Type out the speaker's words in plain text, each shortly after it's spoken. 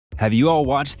Have you all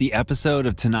watched the episode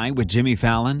of Tonight with Jimmy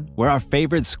Fallon, where our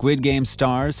favorite Squid Game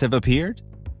stars have appeared?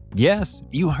 Yes,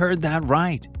 you heard that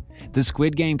right. The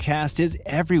Squid Game cast is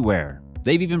everywhere.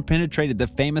 They've even penetrated the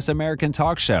famous American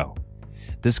talk show.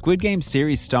 The Squid Game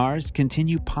series stars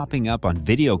continue popping up on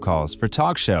video calls for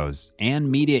talk shows and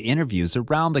media interviews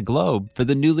around the globe for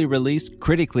the newly released,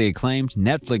 critically acclaimed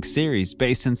Netflix series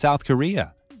based in South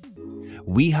Korea.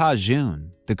 Wi Ha-joon,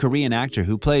 the Korean actor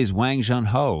who plays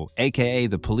Jun-Ho, aka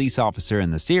the police officer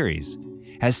in the series,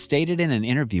 has stated in an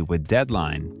interview with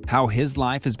Deadline how his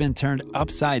life has been turned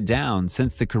upside down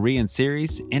since the Korean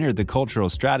series entered the cultural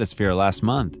stratosphere last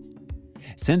month.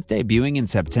 Since debuting in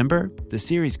September, the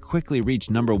series quickly reached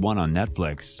 #1 on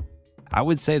Netflix. I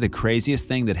would say the craziest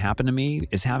thing that happened to me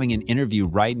is having an interview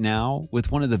right now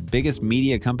with one of the biggest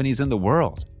media companies in the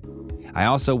world. I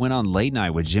also went on Late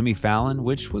Night with Jimmy Fallon,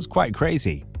 which was quite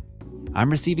crazy. I'm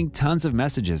receiving tons of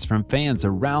messages from fans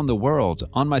around the world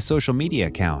on my social media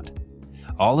account.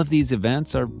 All of these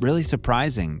events are really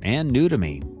surprising and new to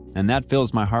me, and that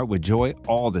fills my heart with joy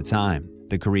all the time,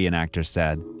 the Korean actor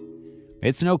said.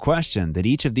 It's no question that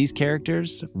each of these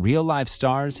characters, real-life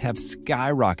stars, have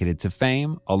skyrocketed to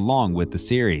fame along with the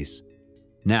series.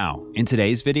 Now, in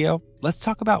today's video, let's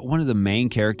talk about one of the main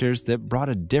characters that brought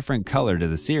a different color to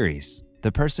the series,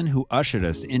 the person who ushered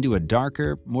us into a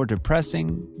darker, more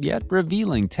depressing, yet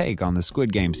revealing take on the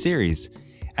Squid Game series,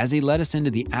 as he led us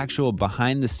into the actual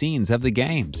behind the scenes of the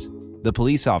games, the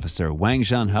police officer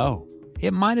Jun-Ho.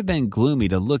 It might have been gloomy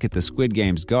to look at the Squid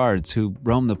Game's guards who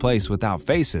roam the place without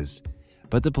faces,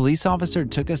 but the police officer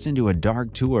took us into a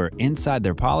dark tour inside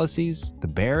their policies, the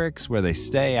barracks where they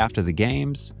stay after the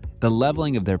games, the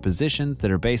leveling of their positions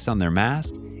that are based on their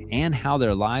mask, and how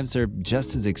their lives are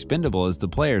just as expendable as the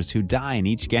players who die in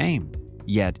each game.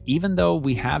 Yet, even though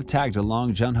we have tagged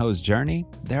along Jun-Ho's journey,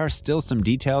 there are still some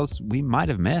details we might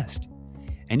have missed.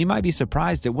 And you might be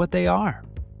surprised at what they are.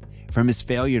 From his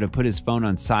failure to put his phone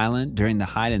on silent during the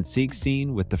hide-and-seek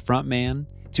scene with the frontman,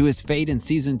 to his fate in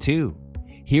Season 2,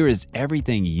 here is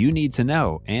everything you need to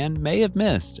know and may have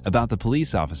missed about the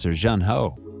police officer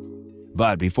Jun-Ho.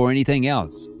 But before anything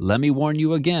else, let me warn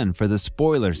you again for the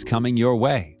spoilers coming your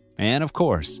way. And of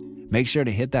course, make sure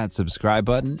to hit that subscribe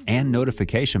button and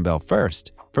notification bell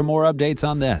first for more updates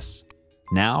on this.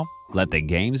 Now, let the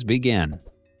games begin.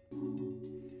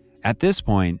 At this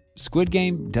point, Squid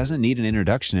Game doesn't need an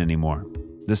introduction anymore.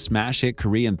 The smash hit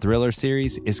Korean thriller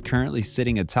series is currently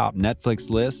sitting atop Netflix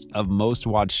list of most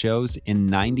watched shows in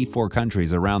 94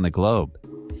 countries around the globe.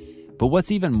 But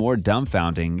what's even more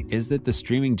dumbfounding is that the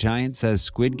streaming giant says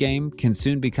Squid Game can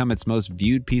soon become its most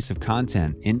viewed piece of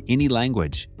content in any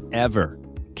language, ever.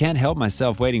 Can't help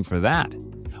myself waiting for that.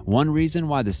 One reason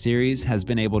why the series has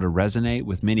been able to resonate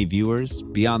with many viewers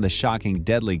beyond the shocking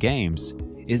deadly games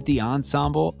is the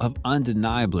ensemble of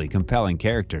undeniably compelling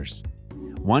characters.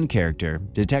 One character,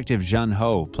 Detective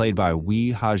Jun-Ho, played by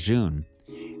Wi Ha-joon,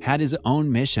 had his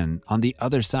own mission on the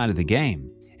other side of the game,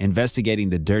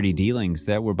 investigating the dirty dealings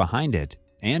that were behind it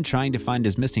and trying to find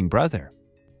his missing brother.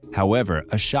 However,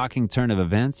 a shocking turn of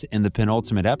events in the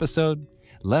penultimate episode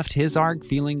left his arc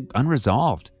feeling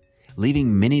unresolved,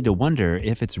 leaving many to wonder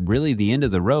if it's really the end of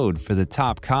the road for the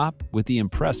top cop with the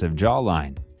impressive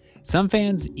jawline. Some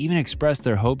fans even expressed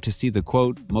their hope to see the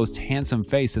quote, most handsome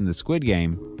face in the Squid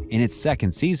Game in its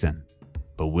second season.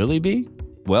 But will he be?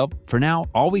 Well, for now,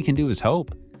 all we can do is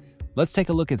hope. Let's take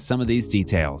a look at some of these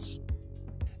details.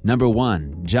 Number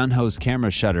 1. Jun-Ho's camera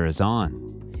shutter is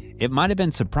on. It might have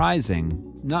been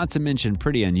surprising, not to mention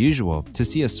pretty unusual, to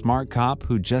see a smart cop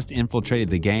who just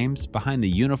infiltrated the games behind the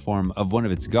uniform of one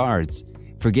of its guards,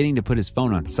 forgetting to put his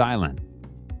phone on silent.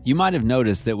 You might have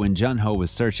noticed that when Jun-Ho was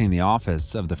searching the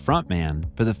office of the frontman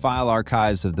for the file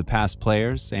archives of the past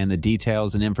players and the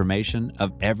details and information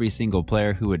of every single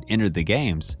player who had entered the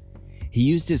games, he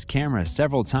used his camera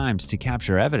several times to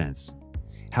capture evidence.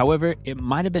 However, it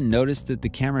might have been noticed that the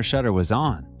camera shutter was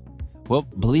on. Well,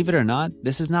 believe it or not,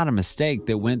 this is not a mistake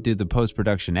that went through the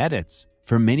post-production edits.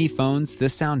 For many phones,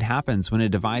 this sound happens when a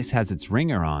device has its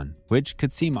ringer on, which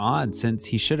could seem odd since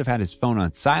he should have had his phone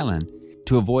on silent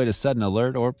to avoid a sudden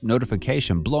alert or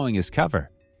notification blowing his cover.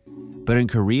 But in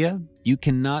Korea, you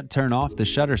cannot turn off the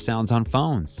shutter sounds on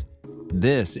phones.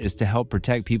 This is to help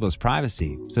protect people's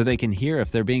privacy so they can hear if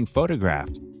they're being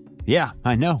photographed. Yeah,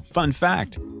 I know, fun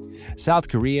fact. South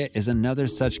Korea is another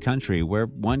such country where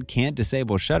one can't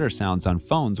disable shutter sounds on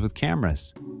phones with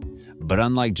cameras. But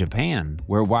unlike Japan,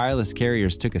 where wireless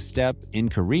carriers took a step, in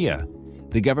Korea,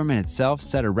 the government itself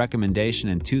set a recommendation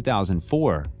in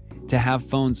 2004 to have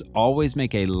phones always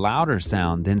make a louder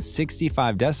sound than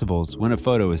 65 decibels when a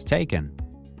photo is taken.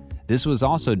 This was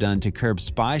also done to curb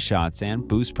spy shots and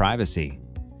boost privacy.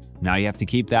 Now you have to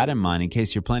keep that in mind in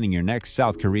case you're planning your next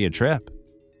South Korea trip.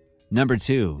 Number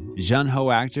 2.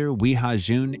 Jun-Ho actor Wi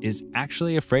Ha-joon is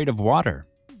actually afraid of water.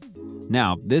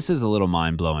 Now, this is a little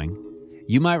mind-blowing.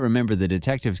 You might remember the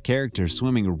detective's character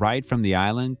swimming right from the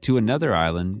island to another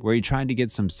island where he tried to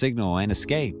get some signal and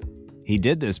escape. He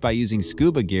did this by using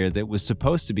scuba gear that was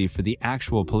supposed to be for the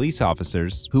actual police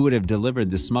officers who would have delivered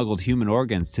the smuggled human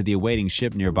organs to the awaiting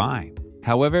ship nearby.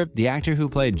 However, the actor who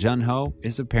played Jun-Ho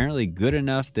is apparently good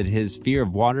enough that his fear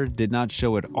of water did not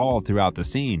show at all throughout the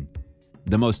scene.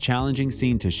 The most challenging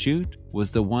scene to shoot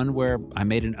was the one where I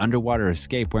made an underwater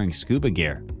escape wearing scuba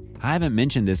gear. I haven't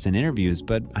mentioned this in interviews,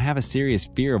 but I have a serious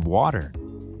fear of water.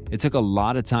 It took a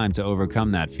lot of time to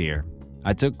overcome that fear.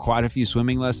 I took quite a few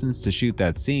swimming lessons to shoot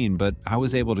that scene, but I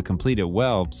was able to complete it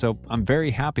well, so I'm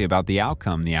very happy about the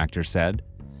outcome, the actor said.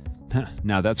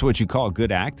 Now that's what you call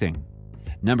good acting.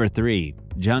 Number 3.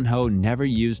 Jun-Ho never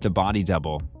used a body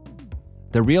double.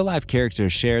 The real-life character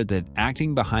shared that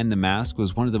acting behind the mask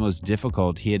was one of the most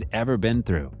difficult he had ever been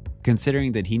through,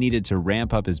 considering that he needed to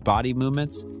ramp up his body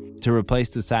movements to replace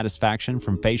the satisfaction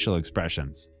from facial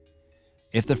expressions.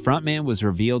 If the frontman was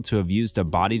revealed to have used a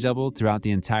body double throughout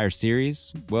the entire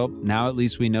series, well, now at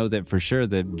least we know that for sure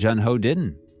that Jun-Ho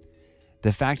didn't.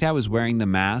 The fact I was wearing the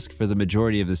mask for the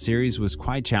majority of the series was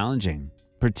quite challenging,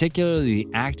 particularly the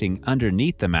acting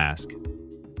underneath the mask.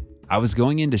 I was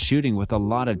going into shooting with a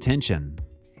lot of tension.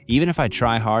 Even if I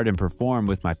try hard and perform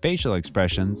with my facial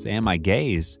expressions and my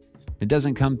gaze, it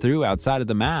doesn't come through outside of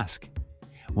the mask.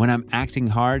 When I'm acting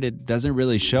hard, it doesn't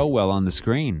really show well on the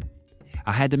screen.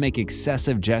 I had to make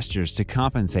excessive gestures to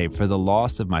compensate for the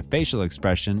loss of my facial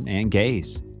expression and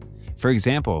gaze. For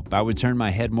example, I would turn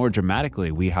my head more dramatically,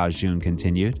 Wi Ha-joon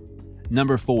continued.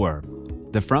 Number 4.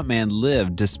 The frontman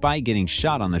lived despite getting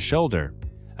shot on the shoulder,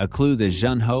 a clue that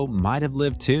Jun-Ho might have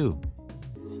lived too.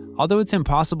 Although it's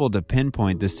impossible to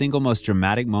pinpoint the single most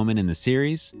dramatic moment in the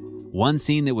series, one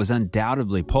scene that was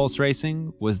undoubtedly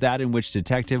pulse-racing was that in which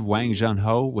Detective Wang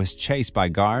Jun-Ho was chased by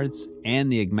guards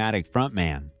and the enigmatic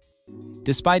frontman.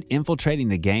 Despite infiltrating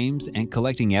the games and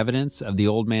collecting evidence of the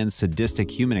old man's sadistic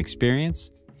human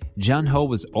experience, Jun-Ho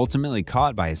was ultimately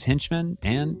caught by his henchmen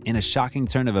and, in a shocking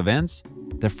turn of events,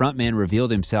 the frontman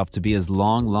revealed himself to be his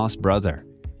long-lost brother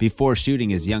before shooting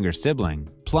his younger sibling,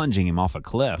 plunging him off a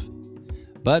cliff.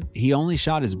 But he only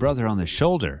shot his brother on the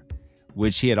shoulder,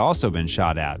 which he had also been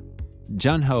shot at.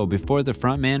 Jun-Ho, before the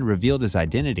frontman revealed his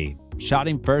identity, shot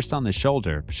him first on the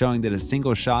shoulder, showing that a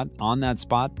single shot on that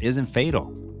spot isn't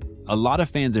fatal. A lot of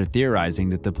fans are theorizing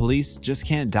that the police just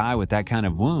can't die with that kind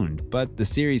of wound, but the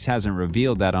series hasn't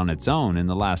revealed that on its own in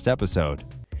the last episode,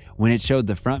 when it showed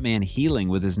the frontman healing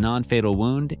with his non-fatal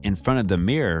wound in front of the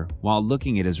mirror while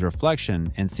looking at his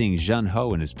reflection and seeing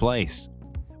Jun-Ho in his place.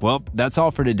 Well, that's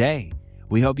all for today.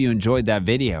 We hope you enjoyed that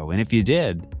video, and if you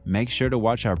did, make sure to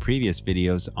watch our previous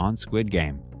videos on Squid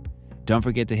Game. Don't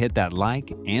forget to hit that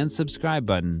like and subscribe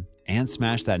button and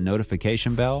smash that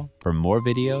notification bell for more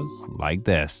videos like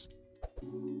this.